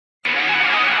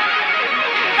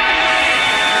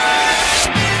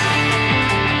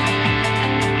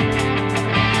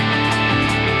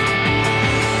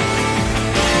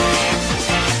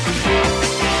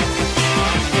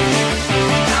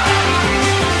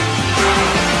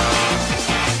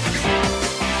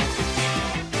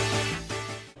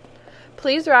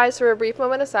Please rise for a brief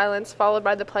moment of silence, followed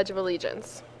by the Pledge of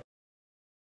Allegiance.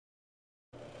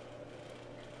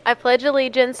 I pledge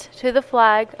allegiance to the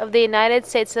flag of the United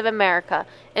States of America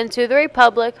and to the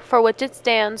republic for which it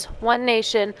stands, one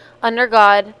nation, under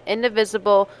God,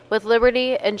 indivisible, with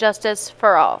liberty and justice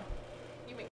for all.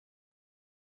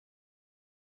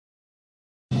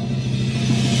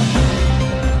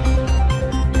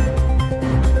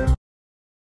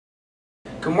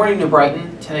 Good morning, New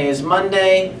Brighton. Today is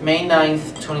Monday, May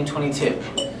 9th, 2022.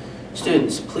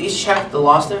 Students, please check the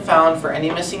lost and found for any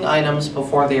missing items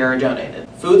before they are donated.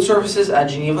 Food Services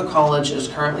at Geneva College is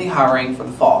currently hiring for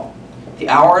the fall. The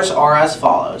hours are as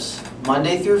follows: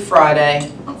 Monday through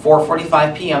Friday,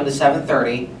 4:45 p.m. to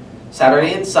 7:30,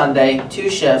 Saturday and Sunday, 2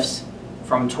 shifts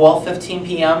from 12:15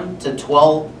 p.m. to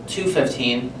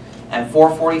 2:15, and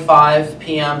 4:45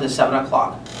 p.m. to 7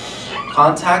 o'clock.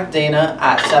 Contact Dana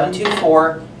at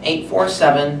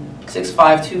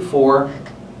 724-847-6524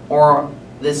 or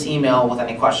this email with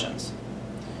any questions.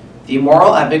 The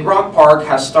mural at Big Rock Park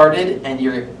has started and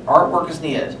your artwork is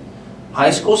needed.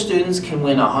 High school students can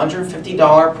win a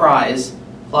 $150 prize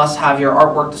plus have your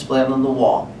artwork displayed on the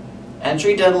wall.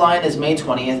 Entry deadline is May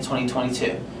 20th,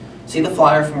 2022. See the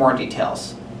flyer for more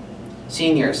details.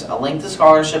 Seniors, a link to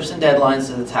scholarships and deadlines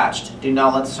is attached. Do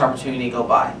not let this opportunity go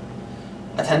by.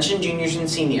 Attention juniors and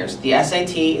seniors, the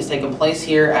SAT is taking place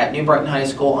here at New Brighton High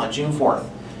School on June 4th.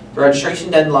 The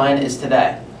registration deadline is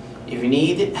today. If you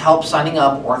need help signing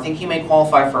up or think you may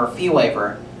qualify for a fee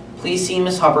waiver, please see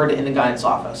Ms. Hubbard in the guidance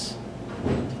office.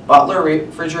 Butler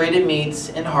Refrigerated Meats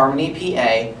in Harmony,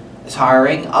 PA is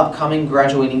hiring upcoming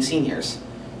graduating seniors.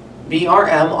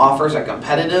 BRM offers a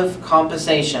competitive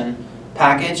compensation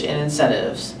package and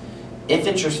incentives. If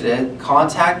interested,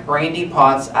 contact Brandy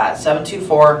Potts at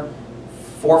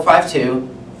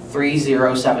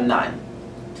 724-452-3079.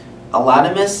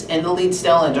 Aladimus in the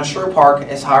Leedsdale Industrial Park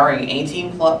is hiring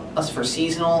 18 plus for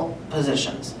seasonal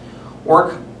positions.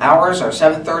 Work hours are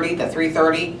 7:30 to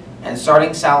 3:30 and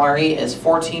starting salary is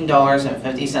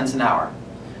 $14.50 an hour.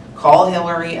 Call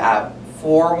Hillary at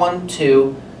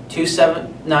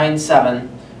 412-2797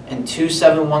 and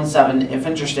 2717 if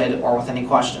interested or with any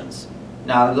questions.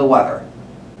 Now to the weather.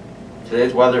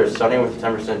 Today's weather is sunny with a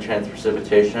 10% chance of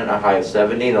precipitation, a high of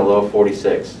 70 and a low of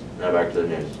 46. Now back to the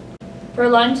news. For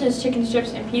lunch is chicken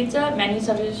strips and pizza, menu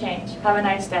subject to change. Have a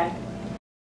nice day.